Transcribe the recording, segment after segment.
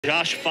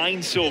Josh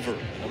Finesilver,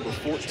 number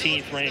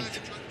 14th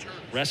ranked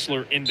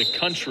wrestler in the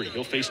country.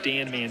 He'll face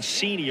Dan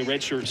Mancini, a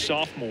redshirt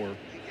sophomore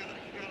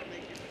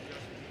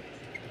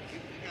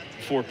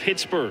for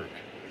Pittsburgh.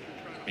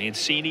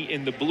 Mancini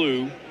in the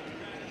blue,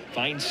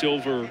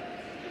 Finesilver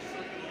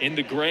in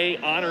the gray,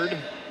 honored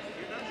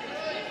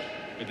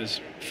with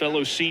his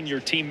fellow senior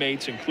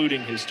teammates,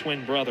 including his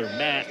twin brother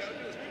Matt.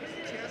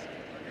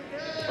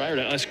 Prior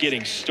to us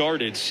getting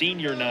started,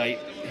 senior night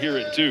here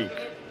at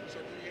Duke.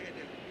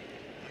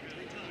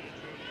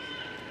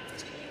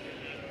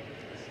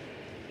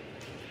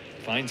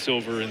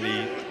 Finesilver in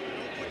the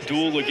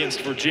duel against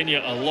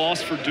Virginia, a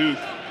loss for Duke.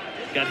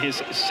 Got his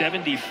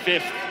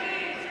 75th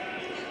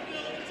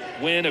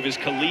win of his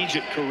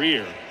collegiate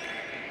career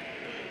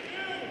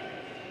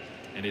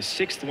and his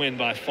 6th win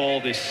by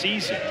fall this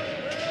season.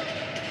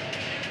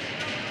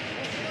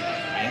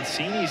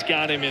 Mancini's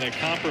got him in a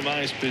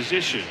compromised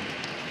position.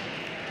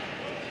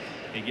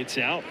 He gets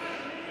out.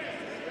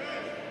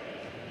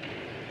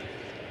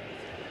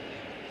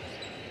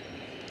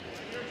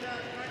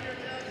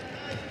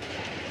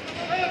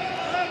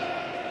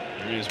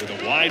 There he is with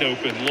a wide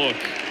open look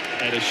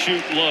at a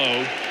shoot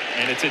low,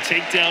 and it's a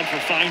takedown for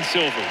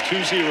Finesilver,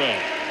 2-0.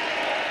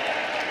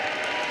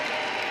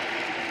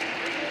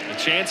 A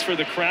chance for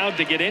the crowd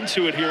to get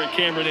into it here at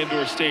Cameron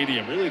Indoor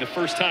Stadium. Really the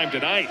first time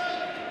tonight.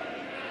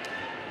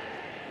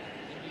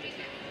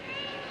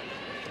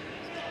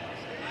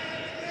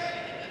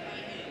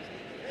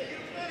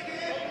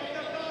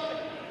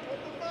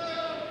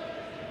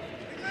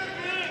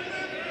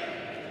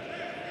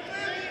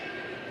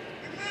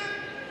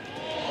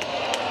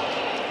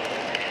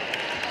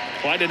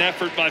 Quite an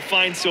effort by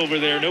Finesilver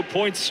there. No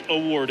points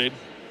awarded.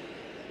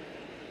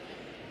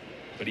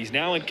 But he's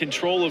now in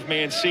control of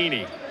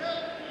Mancini.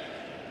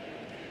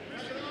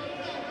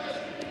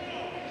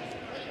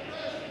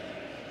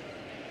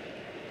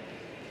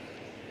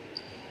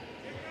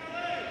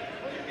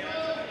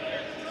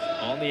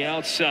 On the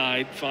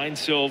outside,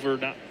 Finesilver,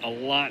 not a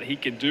lot he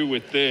can do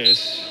with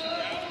this.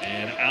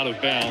 And out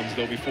of bounds.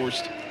 They'll be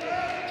forced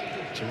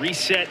to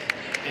reset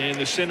in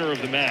the center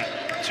of the mat.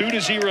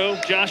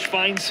 2-0, Josh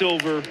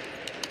Finesilver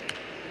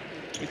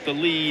with the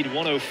lead,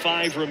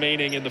 1:05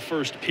 remaining in the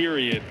first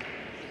period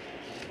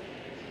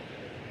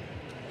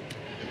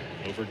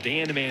over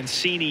Dan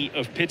Mancini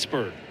of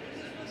Pittsburgh.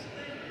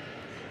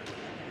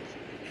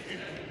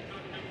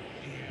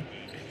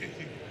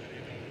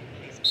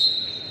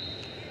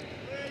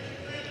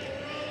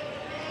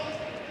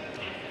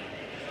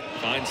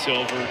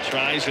 Finesilver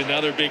tries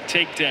another big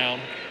takedown.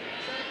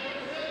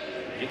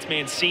 Gets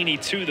Mancini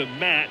to the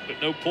mat,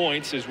 but no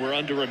points as we're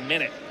under a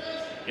minute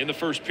in the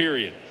first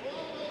period.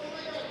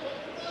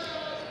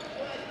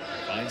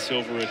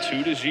 Finesilver a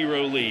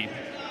 2-0 lead.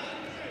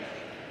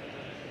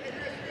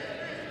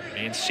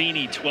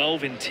 Mancini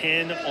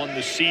 12-10 on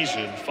the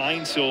season.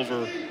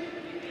 Finesilver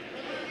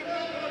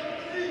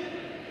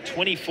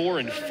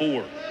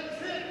 24-4.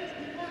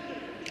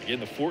 Again,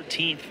 the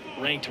 14th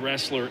ranked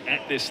wrestler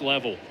at this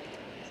level.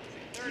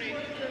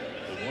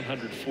 The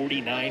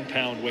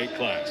 149-pound weight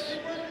class.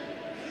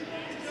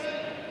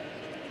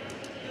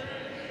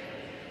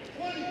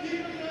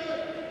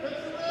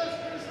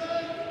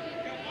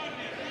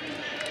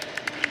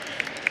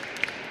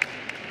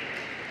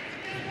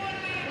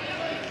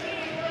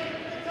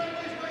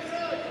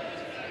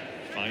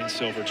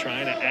 Finesilver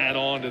trying to add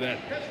on to that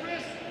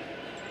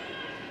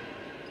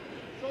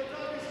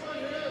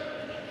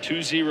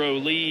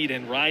 2-0 lead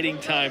and riding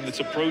time that's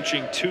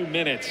approaching 2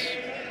 minutes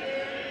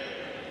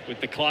with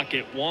the clock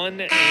at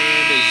 1 and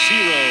a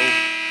 0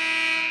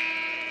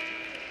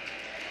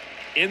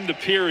 in the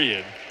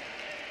period.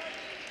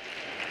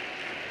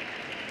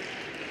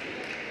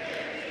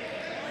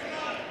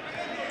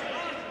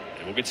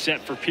 And we'll get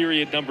set for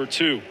period number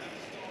 2.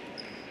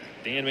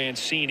 Dan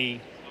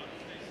Mancini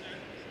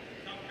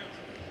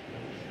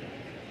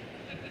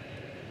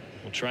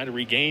try to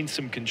regain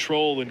some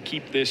control and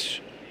keep this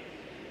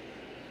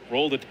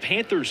roll that the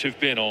Panthers have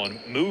been on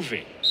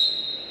moving.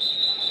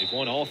 They've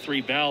won all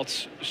 3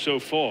 bouts so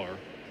far.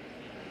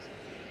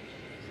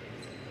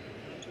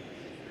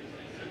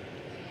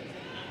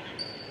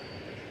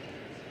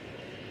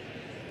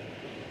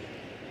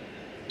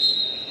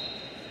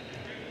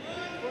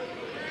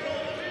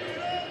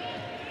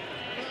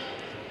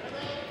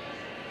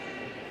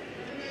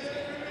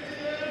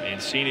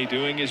 Mancini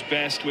doing his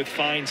best with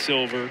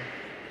Finesilver.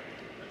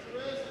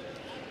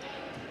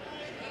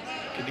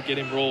 To get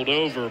him rolled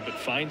over, but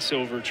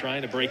Finesilver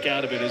trying to break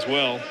out of it as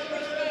well.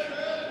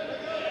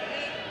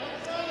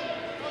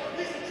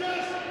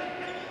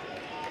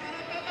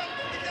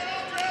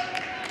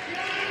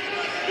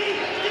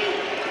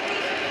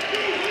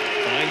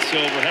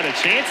 Finesilver had a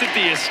chance at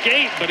the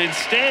escape, but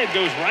instead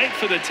goes right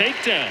for the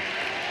takedown.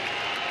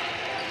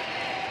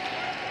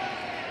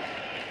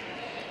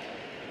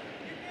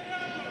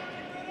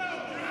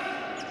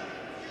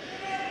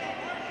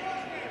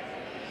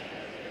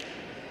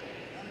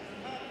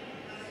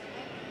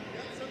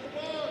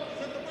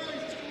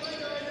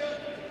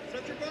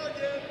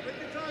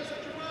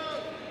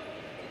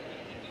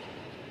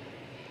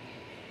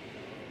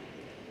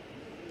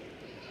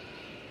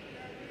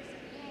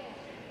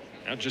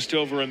 Now just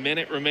over a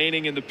minute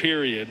remaining in the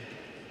period.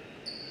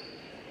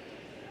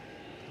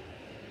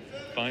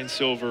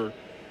 Finesilver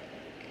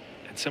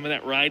and some of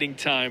that riding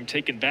time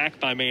taken back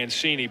by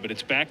Mancini, but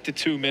it's back to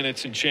 2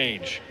 minutes and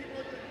change.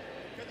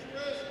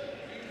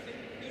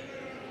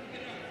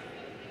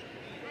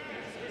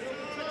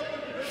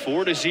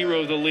 Four to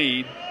 0 the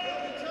lead.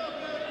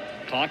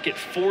 Clock at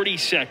 40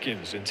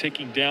 seconds and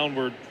ticking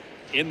downward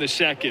in the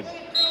second.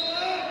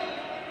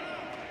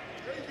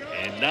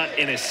 And not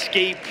an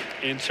escape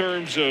in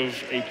terms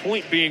of a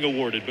point being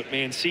awarded, but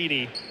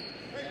Mancini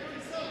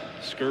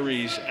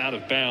scurries out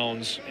of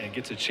bounds and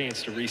gets a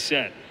chance to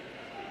reset.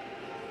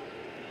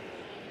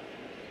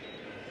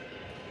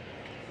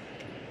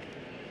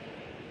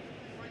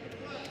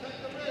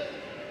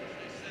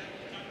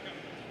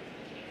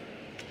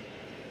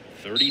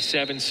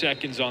 .37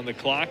 seconds on the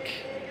clock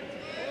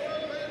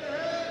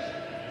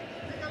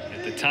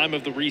at the time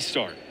of the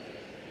restart.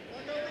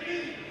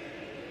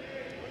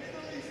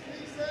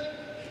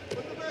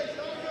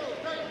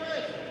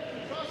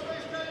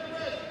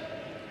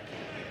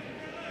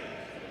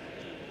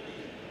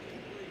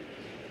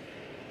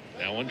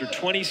 Now under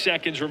 20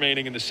 seconds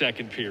remaining in the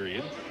second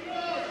period.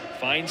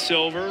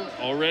 Finesilver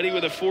already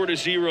with a 4 to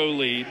 0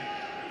 lead.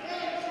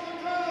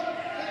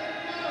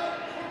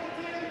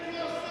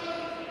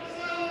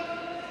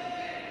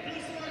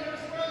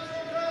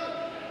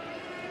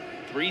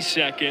 Three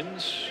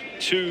seconds,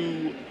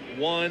 2,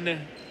 1, 0.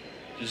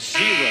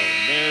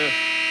 And there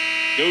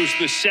goes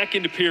the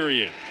second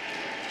period.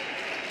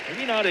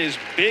 Maybe not as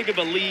big of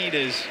a lead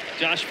as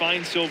Josh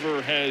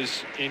Finesilver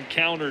has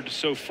encountered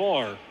so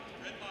far,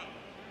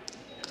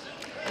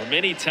 or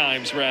many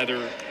times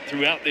rather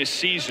throughout this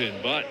season,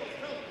 but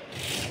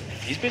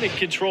he's been in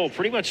control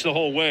pretty much the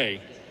whole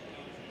way.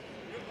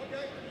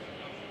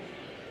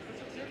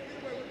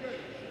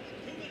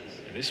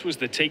 And this was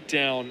the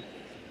takedown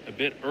a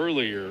bit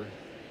earlier.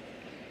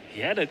 He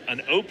had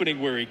an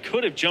opening where he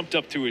could have jumped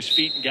up to his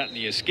feet and gotten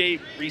the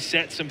escape,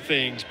 reset some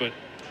things, but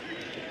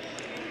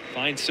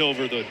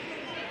Finesilver, the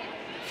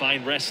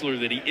fine wrestler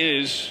that he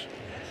is,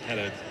 had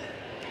a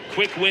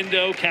quick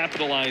window,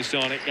 capitalized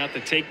on it, got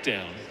the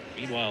takedown.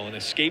 Meanwhile, an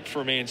escape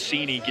for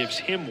Mancini gives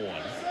him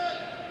one.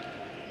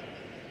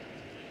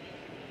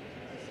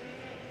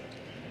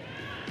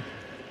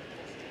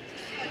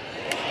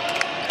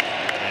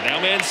 And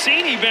now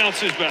Mancini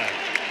bounces back.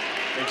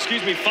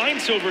 Excuse me,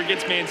 Finesilver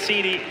gets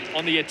Mancini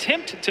on the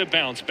attempt to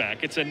bounce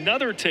back. It's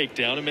another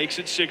takedown and makes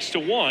it 6 to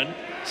 1,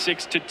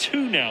 6 to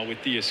 2 now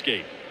with the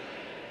escape.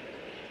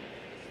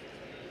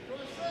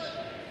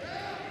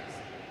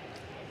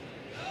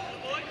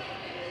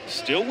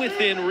 Still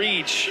within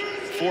reach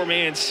for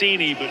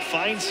Mancini, but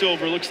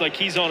Finesilver looks like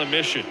he's on a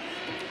mission.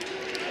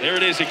 There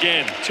it is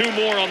again. 2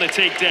 more on the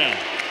takedown.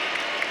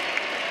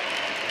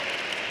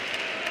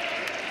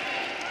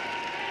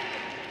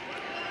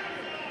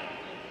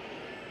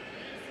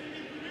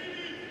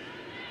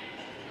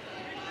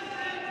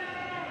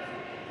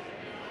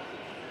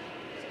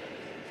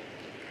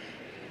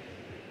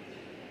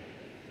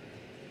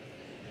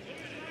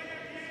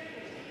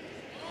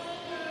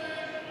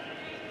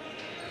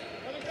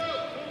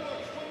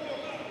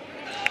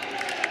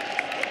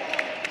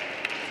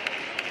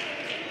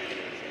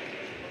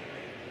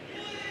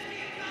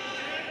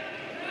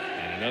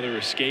 Another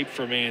escape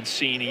for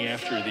Mancini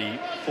after the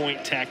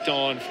point tacked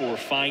on for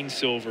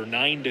Finesilver.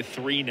 9 to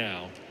 3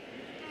 now.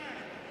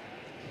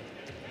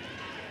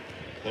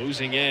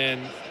 Closing in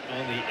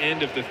on the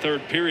end of the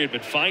third period,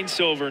 but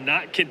Finesilver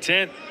not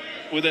content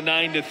with a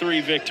 9 to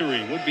 3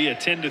 victory. Would be a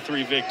 10 to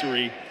 3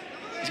 victory.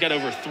 He's got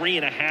over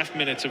 3.5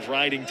 minutes of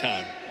riding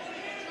time.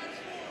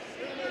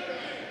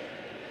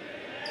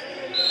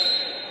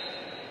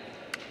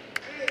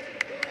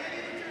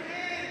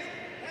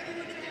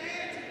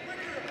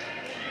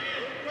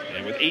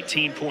 And with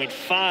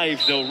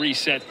 18.5, they'll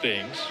reset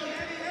things.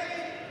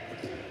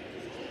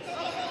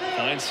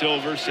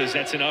 Finesilver says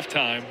that's enough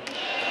time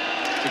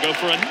to go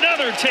for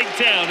another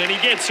takedown, and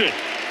he gets it.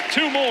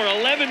 2 more,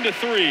 11 to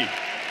 3.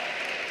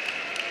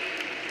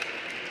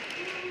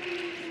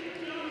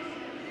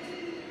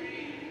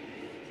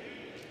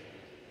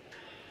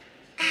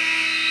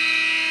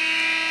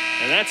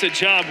 And that's a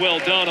job well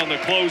done on the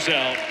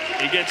closeout.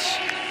 He gets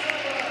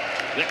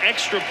the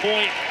extra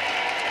point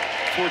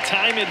for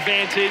time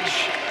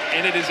advantage,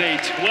 and it is a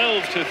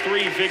 12 to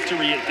 3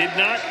 victory. It did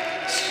not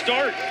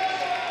start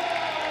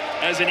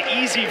as an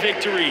easy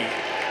victory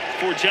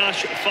for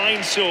Josh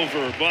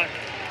Finesilver, but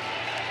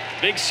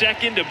big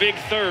second, a big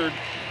third,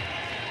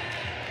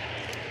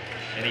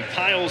 and he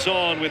piles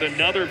on with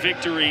another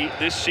victory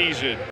this season.